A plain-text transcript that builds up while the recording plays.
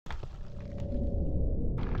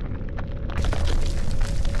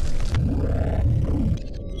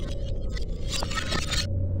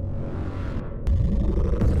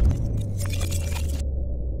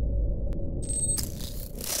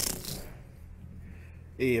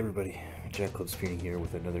Hey everybody, Jack Clips Painting here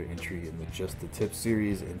with another entry in the Just the Tip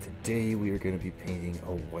series, and today we are going to be painting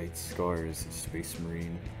a White Scars Space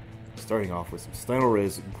Marine, starting off with some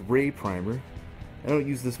Stynylrez Gray Primer. I don't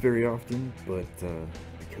use this very often, but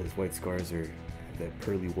because White Scars are that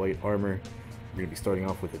pearly white armor, we're going to be starting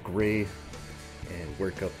off with a gray and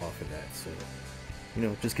work up off of that. So,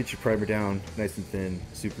 just get your primer down nice and thin,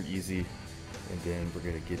 super easy, and then we're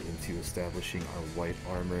going to get into establishing our white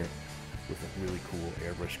armor with a really cool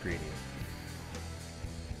airbrush gradient.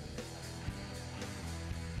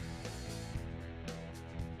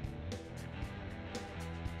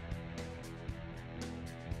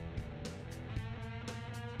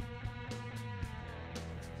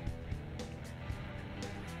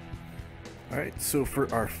 Alright, so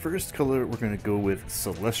for our first color, we're going to go with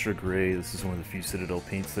Celestra Gray. This is one of the few Citadel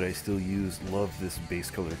paints that I still use. Love this base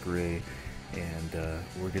color gray. And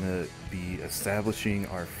we're going to be establishing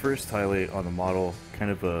our first highlight on the model,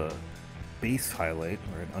 kind of a base highlight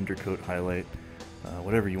or an undercoat highlight,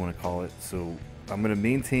 whatever you want to call it. So I'm going to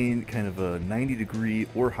maintain kind of a 90-degree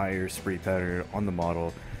or higher spray pattern on the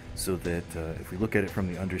model so that if we look at it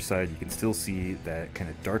from the underside, you can still see that kind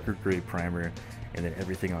of darker gray primer, and then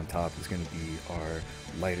everything on top is going to be our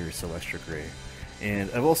lighter Celestra Gray.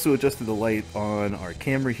 And I've also adjusted the light on our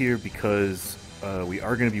camera here because we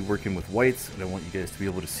are going to be working with whites, and I want you guys to be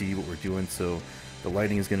able to see what we're doing, so the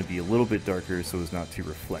lighting is going to be a little bit darker so as not to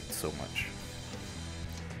reflect so much.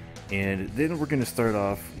 And then we're going to start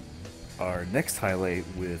off our next highlight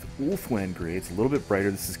with Ulthuan Gray. It's a little bit brighter.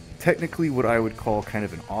 This is technically what I would call kind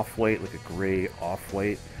of an off-white, like a gray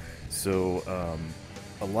off-white. So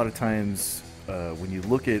a lot of times when you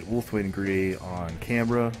look at Ulthuan Gray on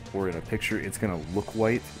camera or in a picture, it's going to look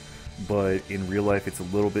white, but in real life it's a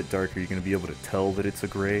little bit darker. You're going to be able to tell that it's a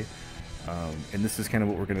gray, and this is kind of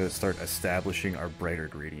what we're going to start establishing our brighter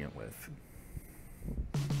gradient with.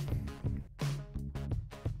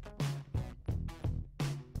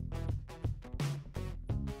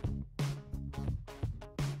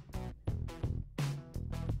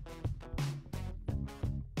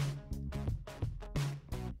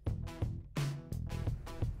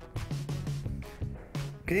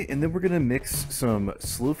 Okay, and then we're going to mix some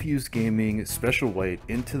Slow Fuse Gaming Special White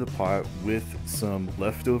into the pot with some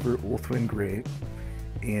leftover Ulthuan Gray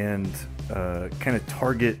and kind of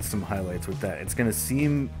target some highlights with that. It's going to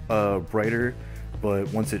seem brighter, but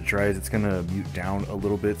once it dries, it's going to mute down a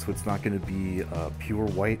little bit, so it's not going to be pure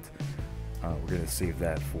white. We're going to save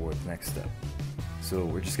that for the next step. So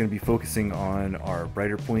we're just going to be focusing on our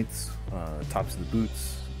brighter points, tops of the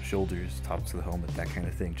boots, shoulders, tops of the helmet, that kind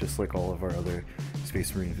of thing, just like all of our other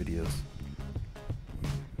Space Marine videos.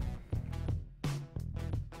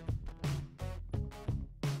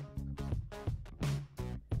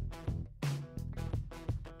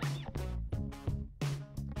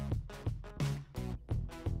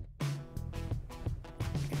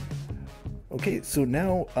 Okay, so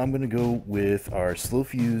now I'm going to go with our Slow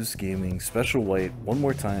Fuse Gaming Special White one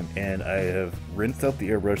more time, and I have rinsed out the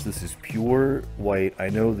airbrush. This is pure white. I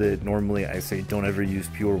know that normally I say don't ever use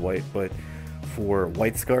pure white, but for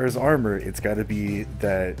White Scars armor, it's got to be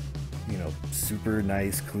that, super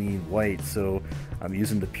nice, clean white. So I'm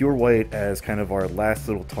using the pure white as kind of our last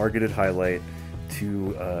little targeted highlight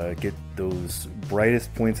to get those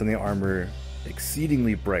brightest points on the armor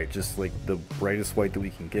exceedingly bright, just like the brightest white that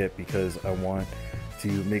we can get, because I want to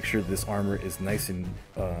make sure this armor is nice and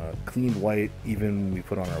clean white even when we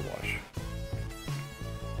put on our wash.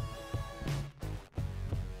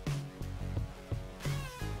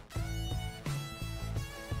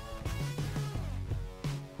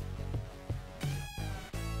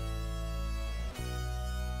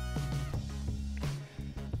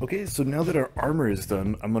 Okay, so now that our armor is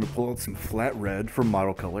done, I'm going to pull out some flat red from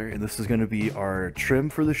Model Color, and this is going to be our trim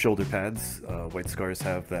for the shoulder pads. White Scars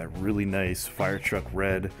have that really nice fire truck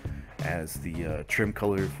red as the trim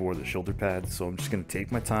color for the shoulder pads, so I'm just going to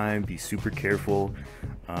take my time, be super careful.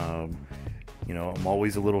 I'm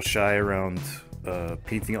always a little shy around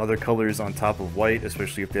painting other colors on top of white,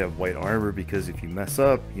 especially if they have white armor, because if you mess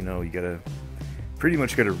up, you gotta pretty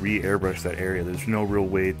much got to re-airbrush that area. There's no real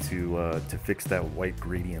way to fix that white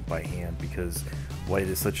gradient by hand, because white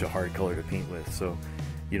is such a hard color to paint with. So,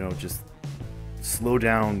 just slow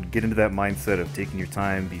down, get into that mindset of taking your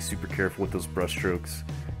time, be super careful with those brush strokes,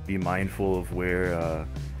 be mindful of where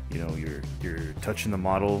you're touching the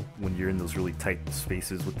model when you're in those really tight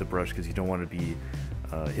spaces with the brush, because you don't want to be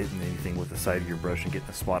hitting anything with the side of your brush and getting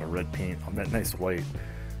a spot of red paint on that nice white.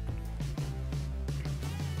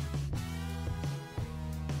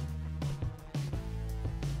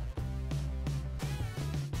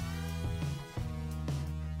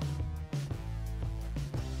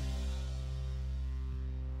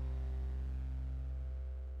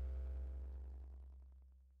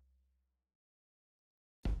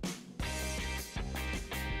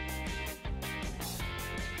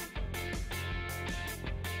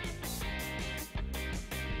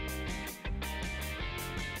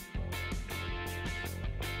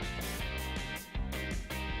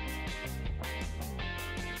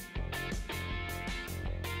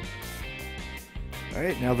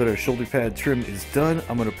 Alright, now that our shoulder pad trim is done,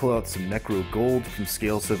 I'm going to pull out some Necro Gold from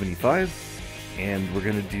scale 75, and we're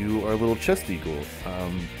going to do our little chest eagle.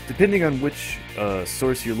 Depending on which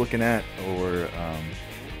source you're looking at, or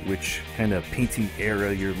which kind of painting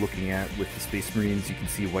era you're looking at with the Space Marines, you can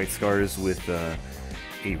see white scars with a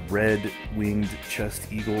red winged chest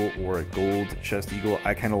eagle or a gold chest eagle.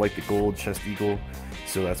 I kind of like the gold chest eagle,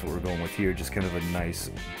 so that's what we're going with here. Just kind of a nice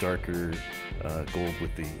darker gold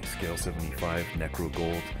with the scale 75 Necro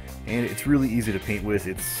Gold, and it's really easy to paint with.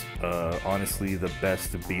 It's honestly the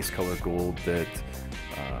best base color gold that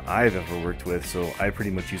I've ever worked with, so I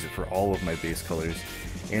pretty much use it for all of my base colors.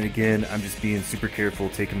 And again, I'm just being super careful,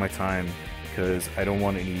 taking my time, because I don't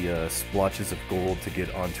want any splotches of gold to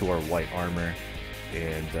get onto our white armor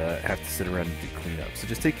and have to sit around and do cleanup. So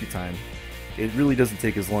just take your time. It really doesn't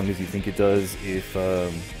take as long as you think it does if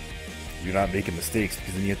you're not making mistakes,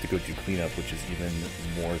 because then you have to go do cleanup, which is even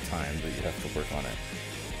more time that you have to work on it.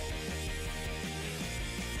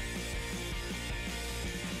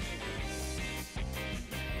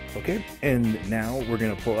 Okay, and now we're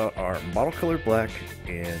going to pull out our model color black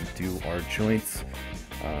and do our joints.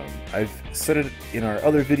 I've said it in our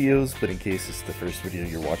other videos, but in case it's the first video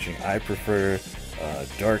you're watching, I prefer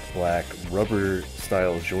dark black rubber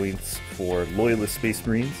style joints for Loyalist Space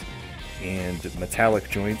Marines, and metallic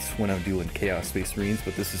joints when I'm doing Chaos Space Marines,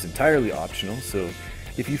 but this is entirely optional. So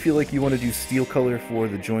if you feel like you want to do steel color for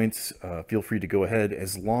the joints, feel free to go ahead,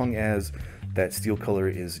 as long as that steel color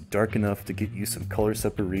is dark enough to get you some color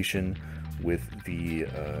separation with the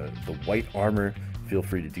white armor. Feel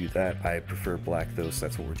free to do that. I prefer black though, so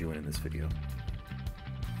that's what we're doing in this video.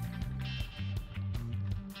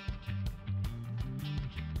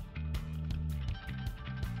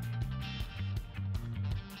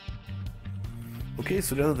 Okay,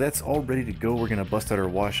 so now that that's all ready to go, we're going to bust out our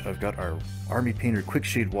wash. I've got our Army Painter Quick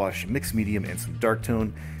Shade Wash, mixed medium, and some dark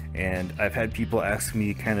tone. And I've had people ask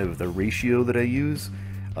me kind of the ratio that I use.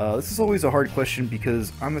 This is always a hard question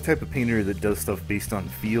because I'm the type of painter that does stuff based on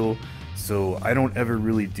feel. So I don't ever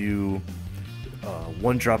really do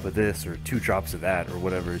 1 drop of this or 2 drops of that or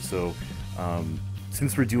whatever. So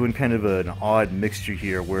since we're doing kind of an odd mixture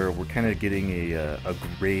here where we're kind of getting a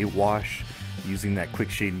gray wash, using that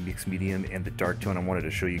quick shade mixed medium and the dark tone, I wanted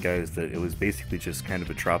to show you guys that it was basically just kind of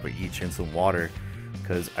a drop of each in some water,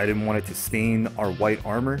 because I didn't want it to stain our white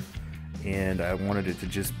armor, and I wanted it to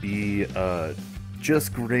just be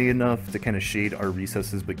just gray enough to kind of shade our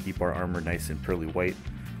recesses but keep our armor nice and pearly white.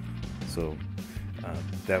 So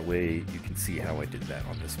that way you can see how I did that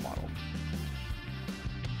on this model.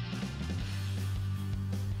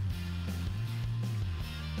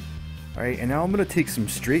 Alright, and now I'm going to take some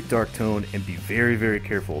straight dark tone and be very, very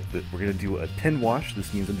careful that we're going to do a pin wash.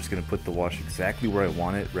 This means I'm just going to put the wash exactly where I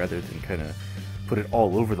want it rather than kind of put it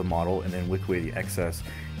all over the model and then wick away the excess.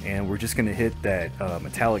 And we're just going to hit that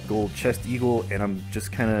metallic gold chest eagle, and I'm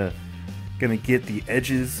just kind of going to get the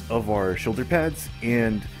edges of our shoulder pads.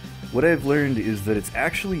 And what I've learned is that it's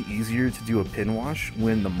actually easier to do a pin wash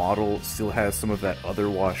when the model still has some of that other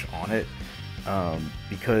wash on it,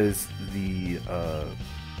 because the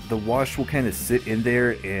wash will kind of sit in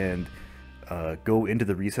there and go into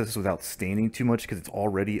the recesses without staining too much, because it's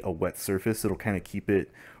already a wet surface. It'll kind of keep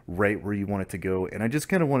it right where you want it to go. And I just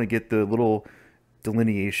kind of want to get the little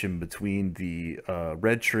delineation between the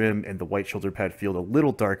red trim and the white shoulder pad field a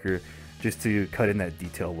little darker, just to cut in that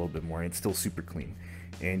detail a little bit more. And it's still super clean.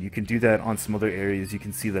 And you can do that on some other areas. You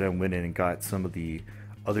can see that I went in and got some of the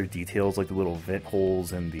other details, like the little vent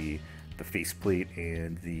holes and the faceplate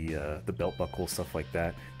and the belt buckle, stuff like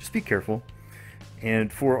that. Just be careful.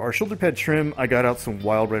 And for our shoulder pad trim, I got out some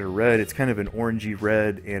Wild Rider Red. It's kind of an orangey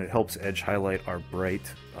red, and it helps edge highlight our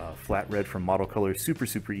bright flat red from Model Color. Super,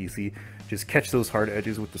 super easy. Just catch those hard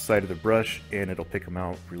edges with the side of the brush, and it'll pick them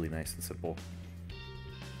out really nice and simple.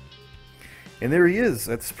 And there he is.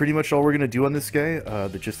 That's pretty much all we're going to do on this guy.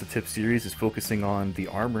 The Just the Tip series is focusing on the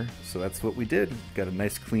armor, so that's what we did. Got a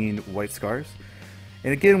nice clean white scars.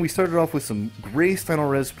 And again, we started off with some gray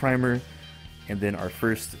Stynylrez primer, and then our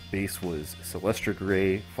first base was Celestra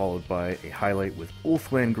Gray, followed by a highlight with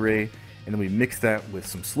Ulthwan Gray, and then we mixed that with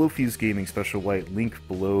some Slow Fuse Gaming Special White, link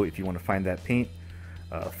below if you want to find that paint.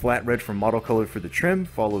 Flat Red from Model Color for the trim,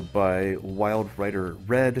 followed by Wild Rider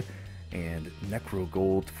Red, and Necro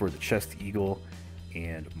Gold for the chest eagle,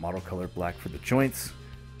 and Model Color Black for the joints.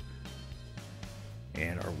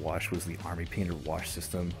 And our wash was the Army Painter wash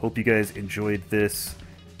system. Hope you guys enjoyed this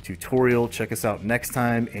tutorial. Check us out next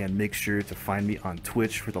time, and make sure to find me on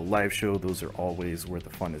Twitch for the live show. Those are always where the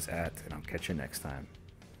fun is at, and I'll catch you next time.